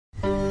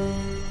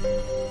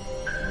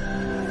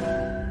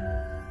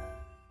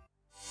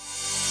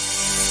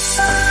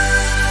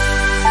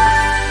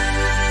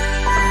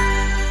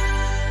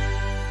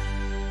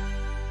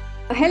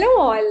Hello,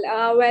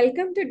 all.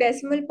 Welcome to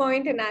Decimal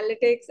Point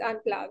Analytics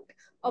Unplugged,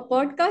 a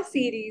podcast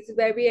series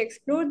where we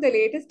explore the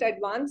latest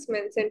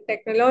advancements in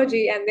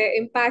technology and their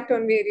impact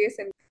on various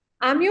industries.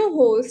 I'm your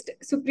host,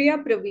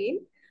 Supriya Praveen.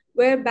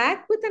 We're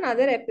back with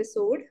another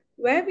episode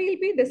where we'll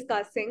be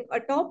discussing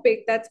a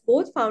topic that's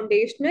both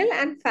foundational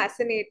and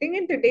fascinating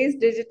in today's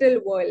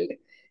digital world: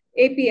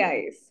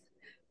 APIs.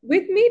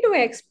 With me to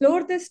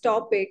explore this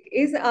topic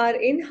is our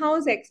in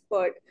house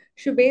expert,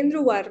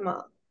 Shubhendu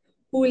Verma,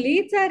 who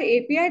leads our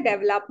API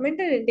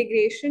development and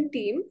integration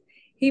team.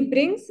 He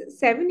brings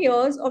 7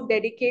 years of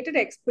dedicated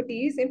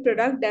expertise in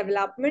product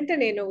development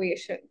and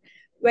innovation.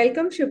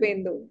 Welcome,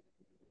 Shubhendu.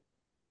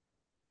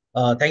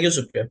 Thank you,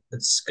 Supriya.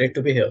 It's great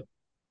to be here.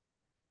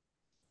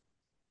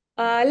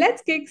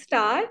 Let's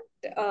kickstart.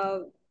 Uh,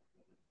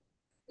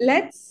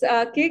 let's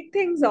kick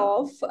things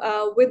off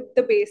with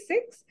the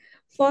basics.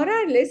 For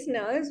our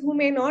listeners who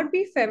may not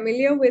be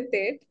familiar with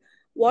it,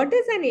 what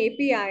is an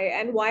API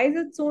and why is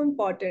it so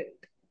important?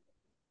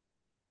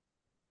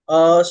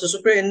 So,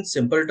 Supriya, in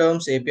simple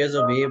terms, API is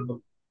a way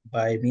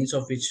by means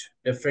of which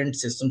different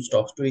systems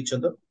talk to each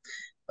other.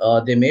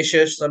 They may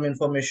share some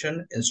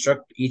information,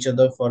 instruct each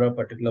other for a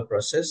particular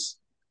process.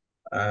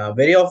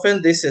 Very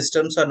often, these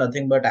systems are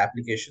nothing but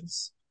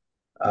applications,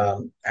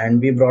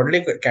 and we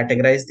broadly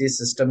categorize this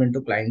system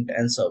into client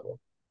and server.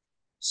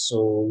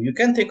 So, you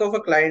can think of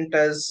a client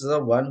as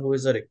the one who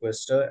is a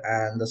requester,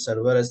 and the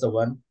server as the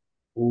one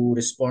who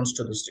responds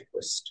to this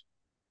request.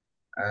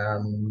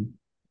 Um,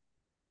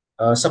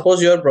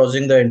 Suppose you are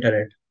browsing the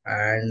internet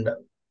and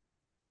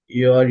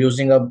you are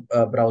using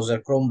a browser,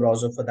 Chrome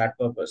browser for that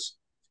purpose.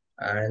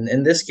 And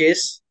in this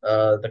case,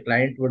 the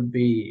client would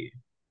be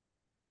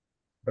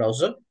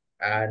browser,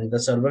 and the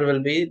server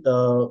will be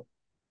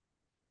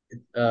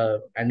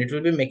and it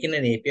will be making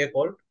an API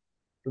call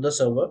to the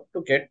server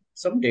to get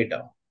some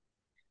data.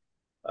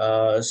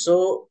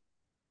 So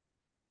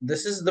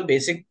this is the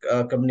basic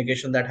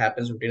communication that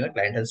happens between a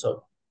client and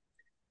server.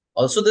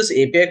 Also, this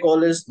API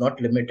call is not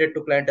limited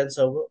to client and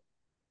server.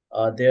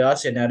 There are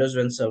scenarios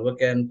when server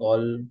can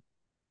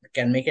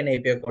make an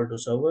API call to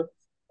server,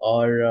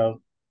 or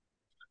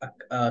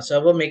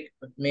server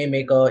may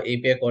make a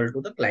API call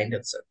to the client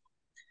itself.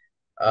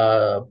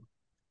 Uh,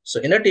 so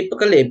in a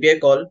typical API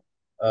call,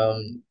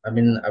 I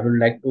would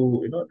like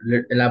to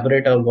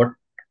elaborate on what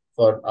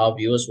for our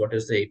viewers what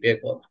is the API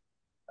call.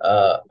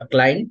 A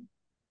client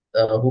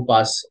who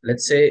pass,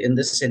 let's say in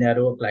this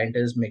scenario, a client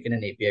is making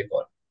an API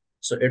call,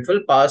 so it will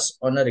pass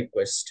on a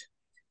request.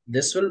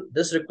 This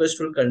request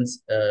will contain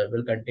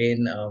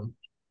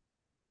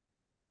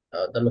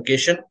the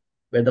location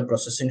where the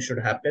processing should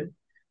happen.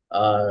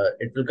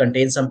 It will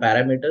contain some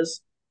parameters,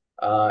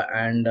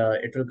 and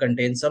it will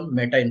contain some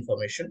meta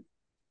information.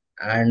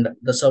 And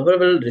the server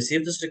will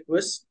receive this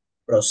request,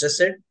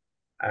 process it,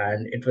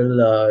 and it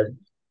will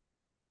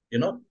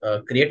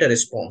create a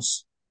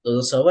response. So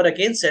the server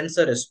again sends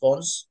a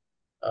response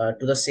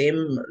to the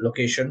same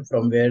location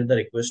from where the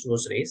request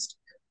was raised,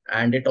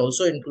 and it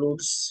also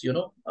includes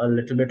a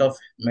little bit of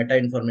meta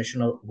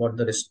information about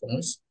the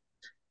response.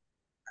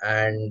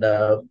 And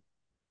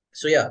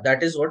so yeah,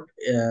 that is what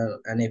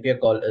an API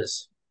call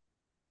is.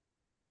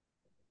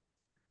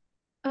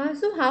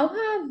 So, how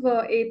have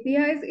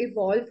APIs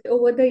evolved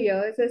over the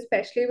years,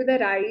 especially with the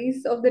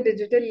rise of the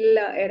digital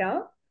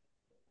era?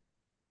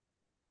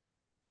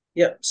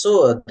 Yeah,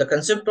 so the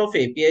concept of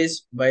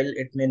APIs, while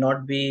it may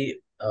not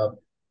be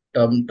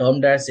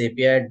termed as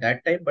API at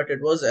that time, but it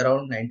was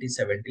around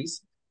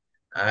 1970s,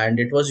 and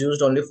it was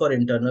used only for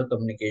internal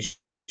communications.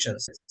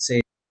 Say,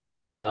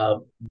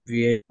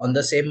 we on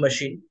the same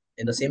machine,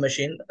 in the same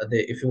machine,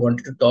 if you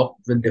wanted to talk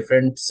with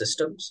different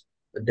systems,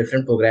 with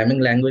different programming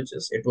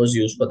languages, it was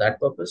used for that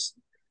purpose.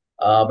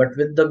 But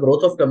with the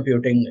growth of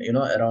computing,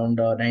 around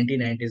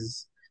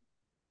 1990s,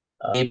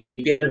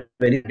 API were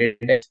very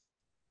limited,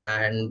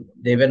 and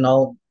they were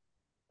now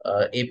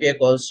API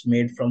calls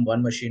made from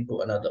one machine to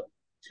another.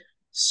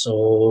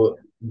 So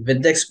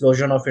with the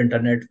explosion of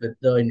internet, with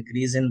the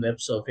increase in web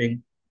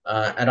surfing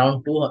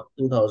around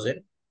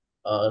 2000,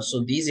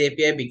 so these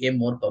API became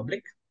more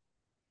public,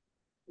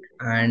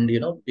 and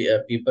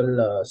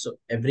people, so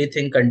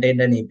everything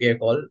contained an API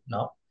call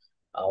now.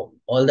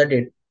 All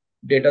the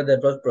data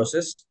that was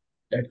processed,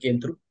 that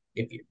came through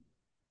API.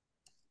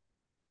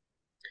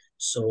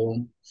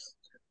 So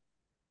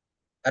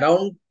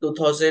around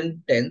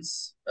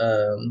 2010s,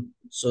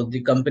 so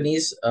the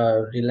companies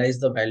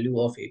realized the value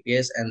of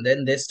APIs, and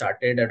then they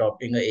started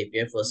adopting a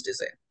API first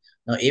design.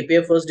 Now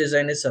API first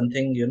design is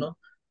something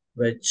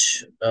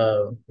which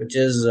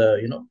is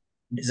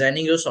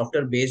designing your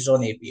software based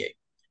on API.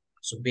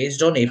 So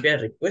based on API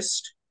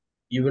request,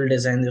 you will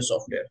design your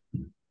software,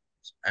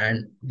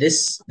 and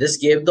this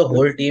gave the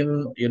whole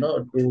team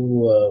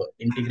to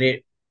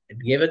integrate. It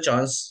gave a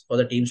chance for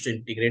the teams to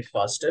integrate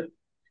faster,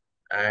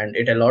 and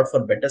it allowed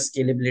for better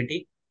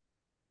scalability.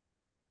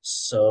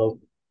 So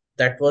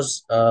that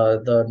was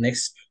the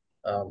next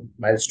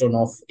milestone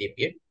of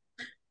API.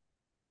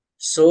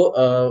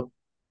 So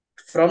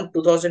from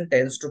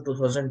 2010s to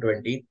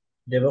 2020,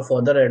 there were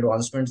further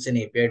advancements in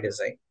API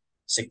design.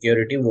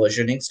 security,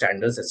 versioning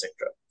standards, etc.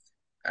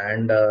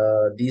 And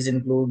these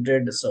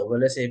included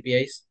serverless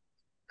APIs.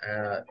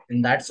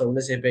 In that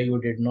serverless API, you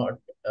did not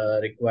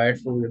require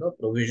to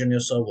provision your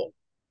server.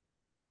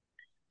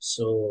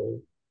 So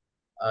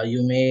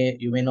you may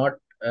not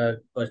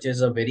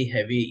purchase a very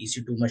heavy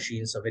EC2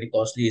 machines, a very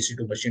costly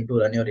EC2 machine to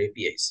run your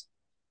APIs.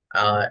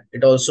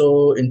 It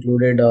also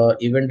included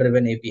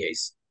event-driven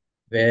APIs,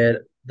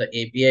 where the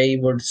API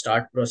would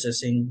start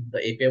processing. The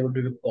API would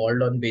be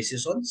called on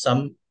basis on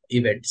some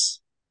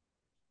events.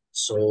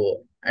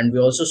 So, and we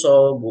also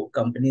saw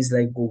companies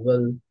like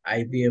Google,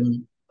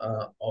 IBM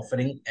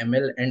offering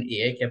ML and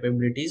AI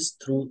capabilities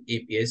through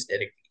APIs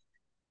directly.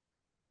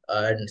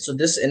 And so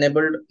this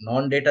enabled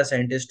non-data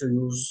scientists to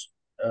use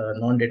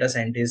non-data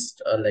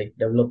scientists like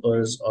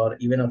developers or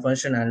even a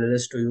function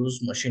analyst to use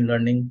machine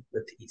learning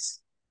with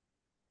ease.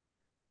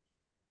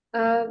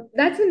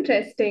 That's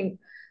interesting.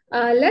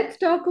 Let's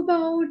talk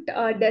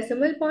about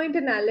decimal point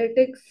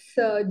analytics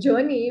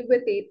journey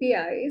with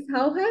APIs.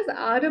 How has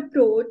our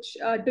approach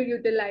to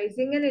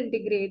utilizing and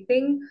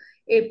integrating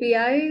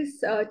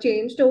APIs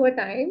changed over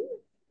time?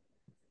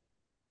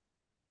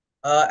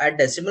 At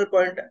Decimal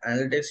Point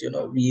Analytics,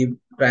 we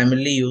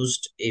primarily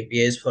used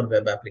APIs for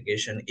web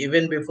application.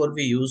 Even before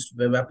we used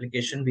web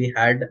application, we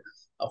had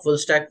a full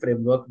stack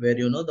framework where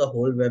the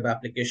whole web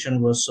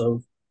application was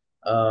served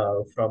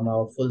from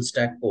a full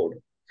stack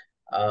code.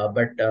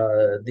 But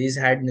these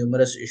had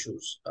numerous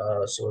issues.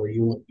 So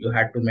you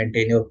had to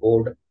maintain your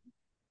code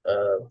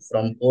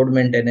from code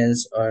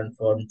maintenance and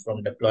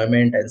from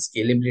deployment and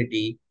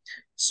scalability.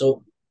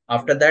 So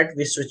after that,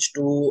 we switched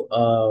to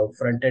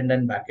front end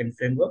and back end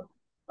framework.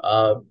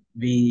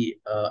 We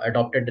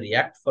adopted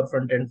React for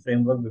front end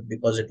framework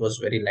because it was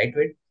very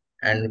lightweight,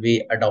 and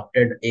we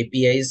adopted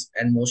APIs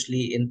and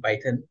mostly in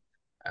Python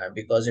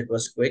because it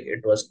was quick.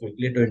 It was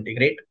quickly to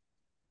integrate.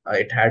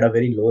 It had a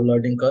very low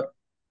learning curve.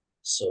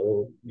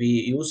 So we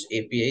use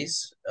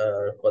APIs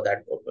for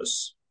that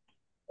purpose.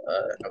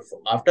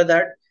 After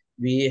that,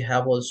 we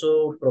have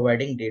also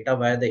providing data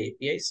via the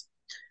APIs.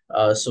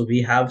 So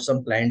we have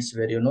some clients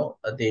where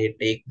they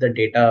take the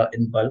data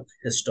in bulk,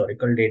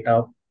 historical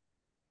data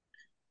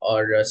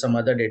or some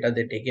other data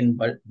they take in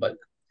bulk.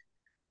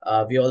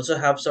 We also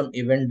have some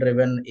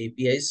event-driven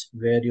APIs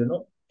where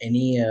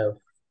any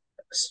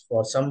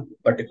for some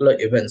particular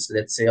events,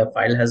 let's say a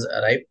file has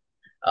arrived.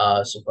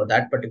 So for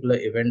that particular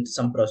event,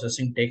 some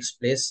processing takes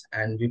place,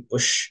 and we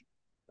push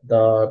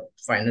the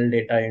final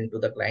data into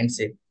the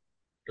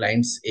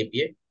client's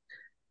API.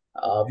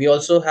 We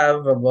also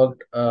have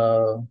worked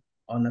on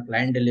a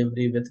client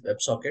delivery with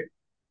WebSocket,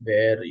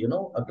 where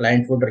a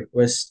client would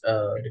request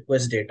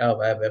data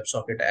via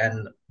WebSocket,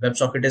 and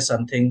WebSocket is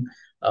something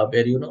where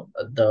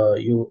the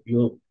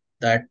you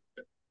that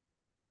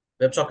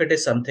WebSocket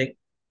is something.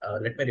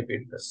 Let me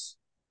repeat this.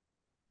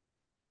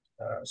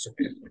 So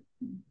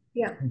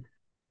Yeah.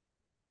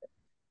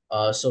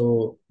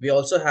 So we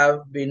also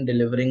have been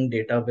delivering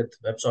data with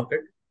WebSocket.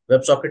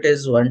 WebSocket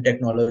is one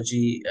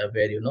technology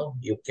where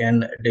you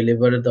can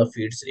deliver the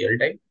feeds real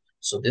time.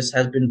 So this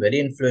has been very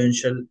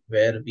influential,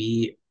 where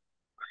we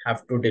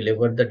have to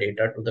deliver the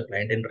data to the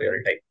client in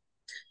real time.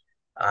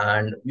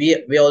 And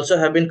we also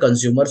have been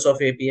consumers of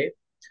API.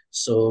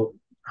 So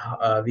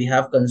we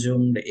have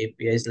consumed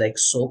APIs like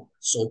SOAP.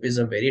 SOAP is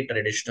a very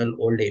traditional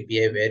old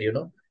API where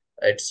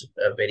it's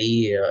a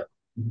very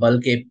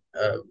bulk.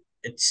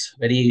 It's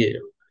very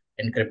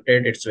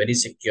encrypted. It's very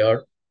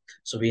secure.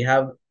 So we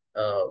have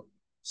uh,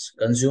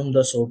 consumed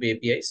the SOAP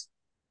APIs.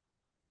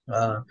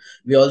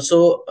 We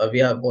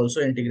have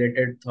also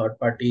integrated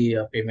third-party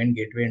payment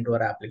gateway into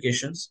our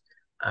applications,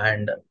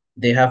 and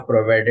they have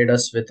provided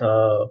us with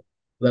a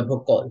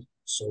webhook call.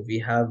 So we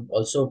have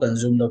also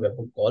consumed the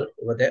webhook call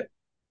over there.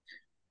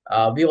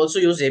 We also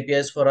use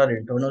APIs for our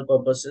internal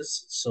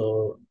purposes.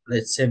 So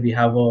let's say we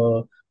have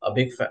a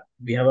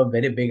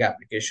very big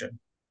application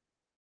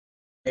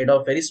made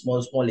of very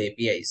small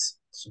APIs.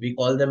 So we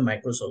call them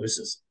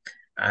microservices,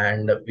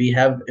 and we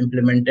have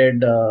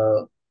implemented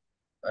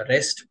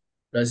REST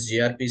plus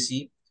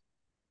gRPC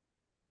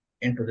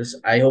into this.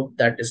 I hope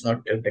that is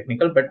not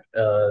technical, but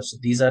so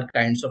these are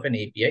kinds of an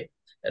API,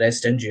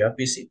 REST and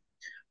gRPC.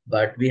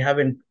 But we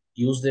haven't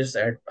used this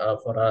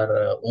for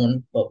our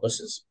own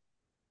purposes.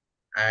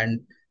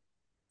 And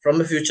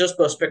from a futures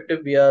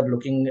perspective, we are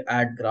looking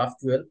at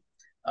GraphQL.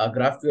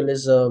 GraphQL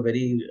is a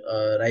very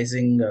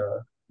rising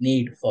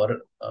need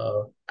for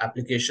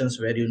applications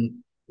where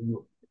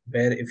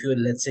if you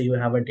let's say you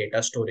have a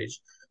data storage.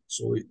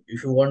 So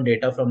if you want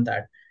data from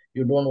that,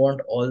 you don't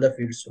want all the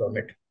fields from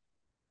it.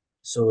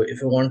 So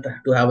if you want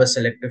to have a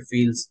selective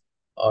fields,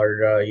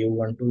 or you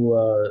want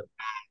to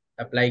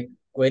apply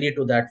query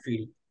to that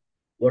field,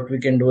 what we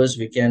can do is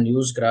we can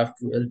use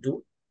GraphQL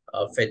to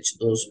fetch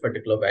those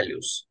particular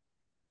values.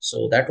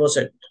 So that was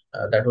it.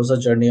 That was a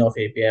journey of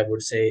API, I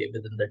would say,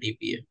 within the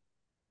DPA.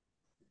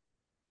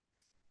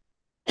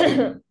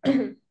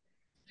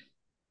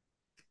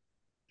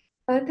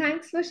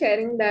 Thanks for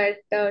sharing that,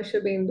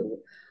 Shubhendu.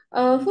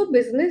 For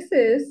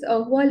businesses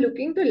who are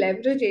looking to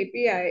leverage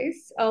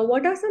APIs,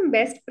 what are some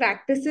best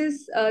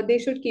practices they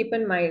should keep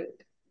in mind?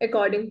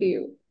 according to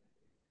you?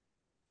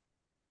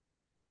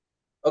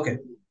 Okay.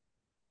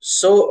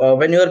 So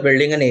when you are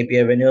building an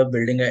API, when you are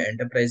building an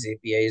enterprise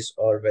APIs,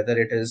 or whether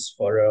it is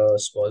for a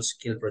small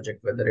scale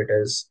project, whether it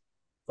is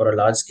for a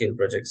large scale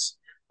projects,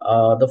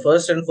 the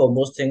first and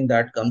foremost thing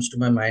that comes to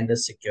my mind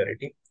is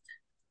security.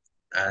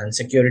 And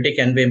security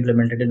can be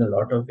implemented in a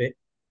lot of way.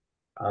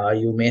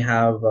 You may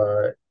have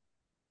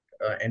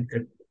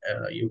encrypt.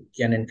 You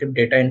can encrypt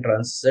data in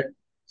transit.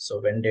 So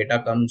when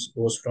data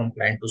goes from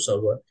client to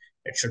server,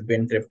 it should be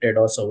encrypted,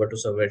 or server to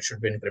server, it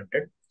should be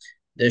encrypted.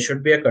 There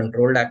should be a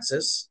controlled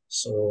access.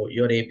 So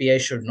your API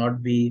should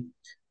not be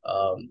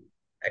um,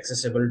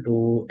 accessible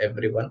to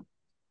everyone.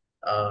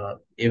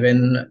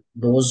 Even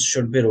those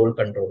should be role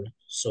controlled.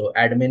 So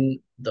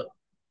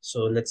so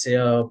let's say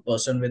a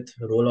person with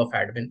role of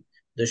admin,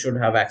 they should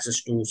have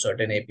access to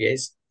certain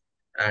APIs,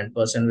 and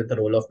person with the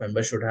role of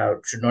member should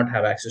not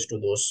have access to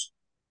those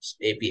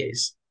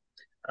APIs.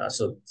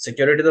 So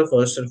security is the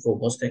first and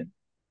foremost thing.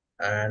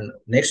 And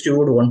next, you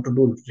would want to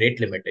do rate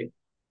limiting.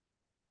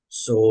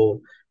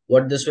 So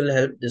what this will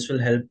help? This will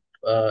help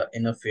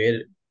in a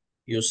fair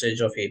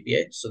usage of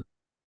API. So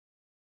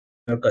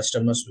your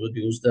customers would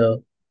use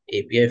the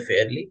API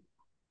fairly,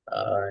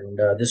 and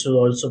this will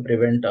also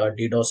prevent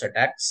DDoS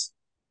attacks.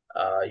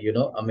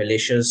 A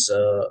malicious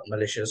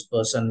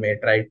person may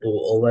try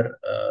to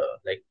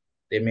like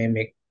they may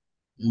make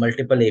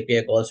multiple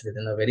API calls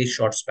within a very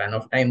short span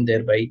of time,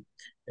 thereby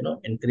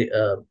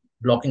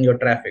blocking your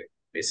traffic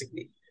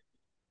basically.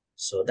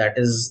 So that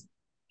is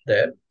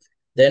there.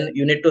 Then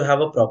you need to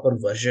have a proper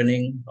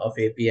versioning of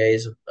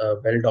APIs,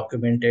 well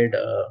documented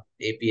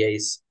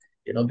APIs,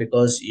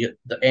 because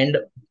the end,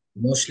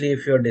 mostly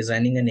if you're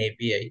designing an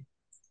API,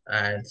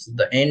 and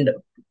the end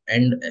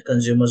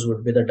consumers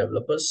would be the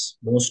developers,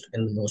 most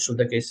of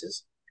the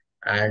cases.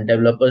 And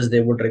developers,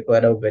 they would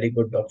require a very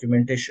good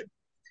documentation.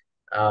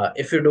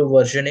 If you do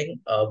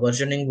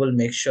versioning will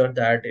make sure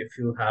that if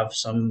you have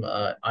some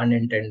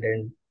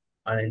unintended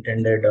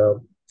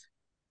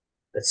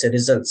let's say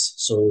results,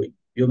 so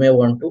you may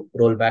want to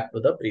roll back to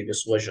the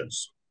previous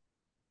versions.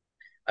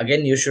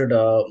 Again, you should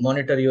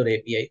monitor your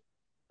API,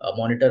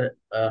 monitor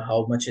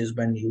how much has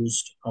been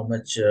used, how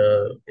much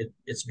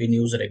it's been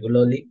used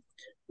regularly,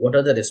 what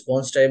are the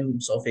response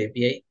times of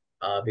API,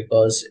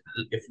 because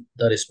if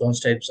the response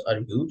times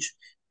are huge,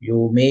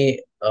 you may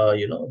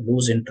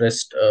lose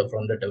interest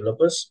from the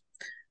developers,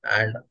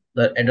 and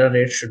the error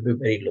rate should be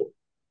very low.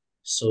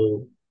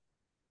 So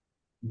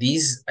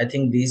I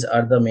think these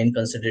are the main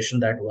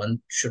consideration that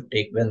one should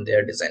take when they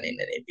are designing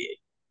an API.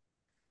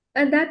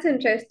 And that's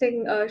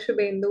interesting,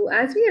 Shubhendu.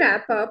 As we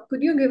wrap up,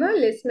 could you give our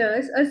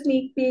listeners a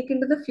sneak peek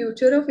into the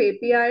future of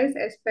APIs,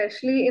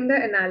 especially in the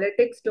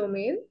analytics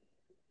domain?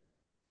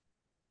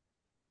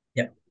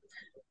 Yeah.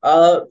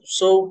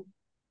 So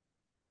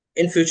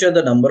in future,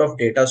 the number of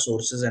data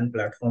sources and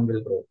platform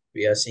will grow.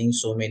 We are seeing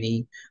so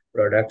many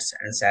products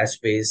and SaaS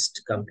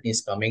based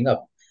companies coming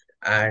up,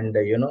 and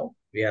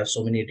we have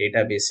so many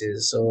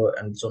databases,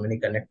 and so many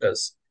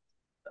connectors.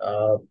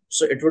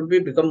 So it would be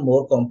become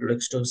more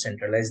complex to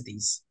centralize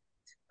these.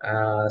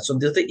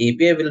 The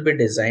API will be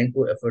designed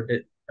to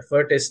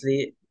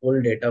effortlessly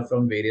pull data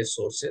from various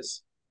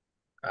sources.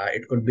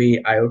 It could be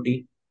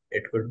IoT,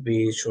 it could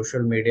be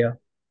social media,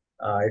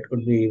 it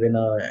could be even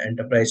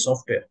enterprise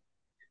software,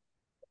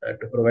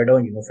 to provide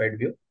a unified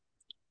view.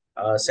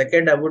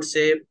 Second, I would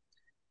say,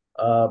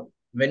 uh,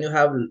 when you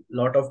have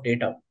lot of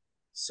data,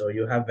 so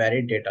you have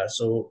varied data.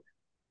 So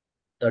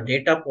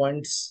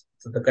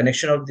the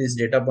connection of these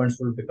data points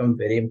will become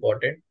very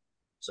important.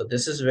 So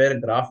this is where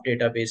graph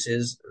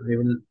databases, we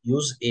will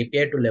use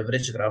API to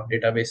leverage graph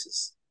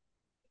databases.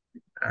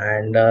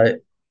 And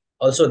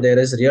also there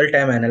is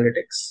real-time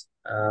analytics.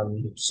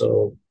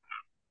 So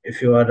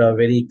if you are a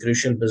very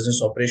crucial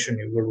business operation,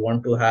 you would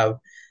want to have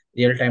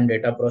real-time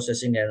data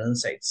processing and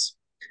insights.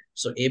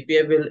 So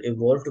API will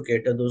evolve to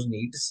cater those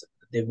needs.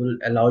 They will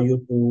allow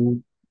you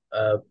to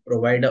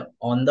provide a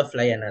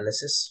on-the-fly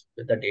analysis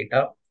with the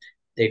data.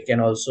 They can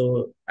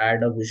also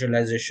add a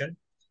visualization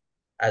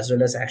as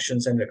well as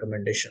actions and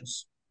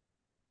recommendations.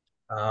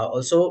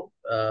 So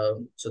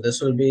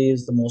this will be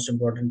is the most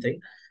important thing,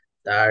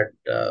 that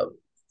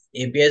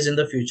APIs in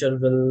the future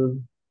will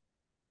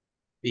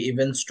be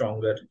even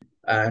stronger.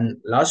 And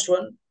last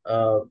one,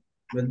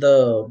 with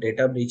the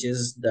data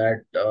breaches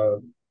that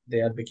they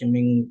are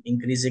becoming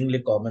increasingly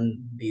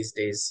common these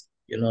days,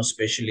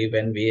 especially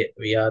when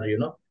we are,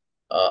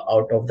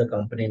 out of the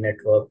company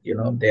network,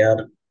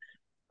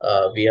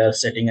 we are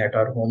sitting at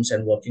our homes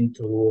and working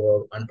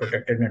through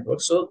unprotected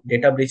networks. So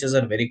data breaches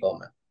are very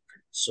common.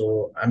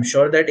 So I'm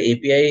sure that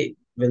API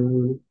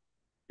will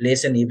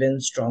place an even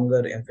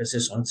stronger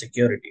emphasis on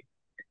security,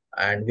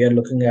 and we are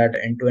looking at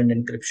end-to-end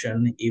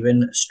encryption,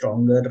 even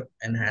stronger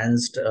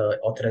enhanced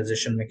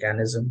authorization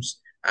mechanisms,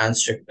 and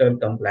stricter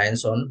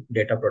compliance on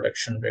data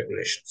protection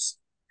regulations.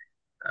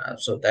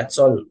 So that's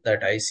all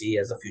that I see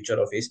as the future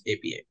of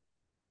API.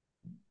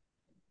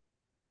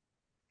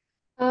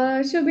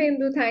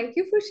 Shubhendu, thank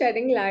you for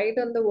shedding light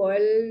on the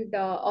world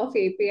of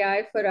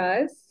API for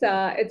us.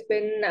 It's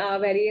been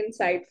very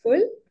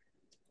insightful.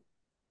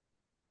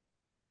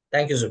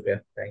 Thank you,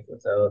 Supriya. Thank you.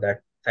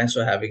 Thanks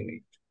for having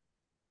me.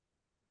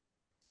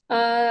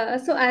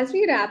 So, as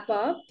we wrap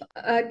up,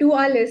 to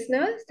our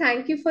listeners,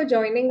 thank you for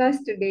joining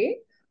us today.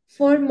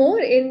 For more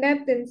in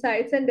depth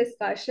insights and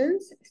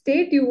discussions,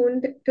 stay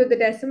tuned to the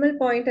Decimal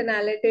Point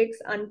Analytics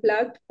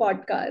Unplugged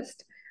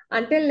podcast.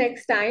 Until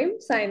next time,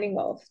 signing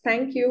off.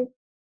 Thank you.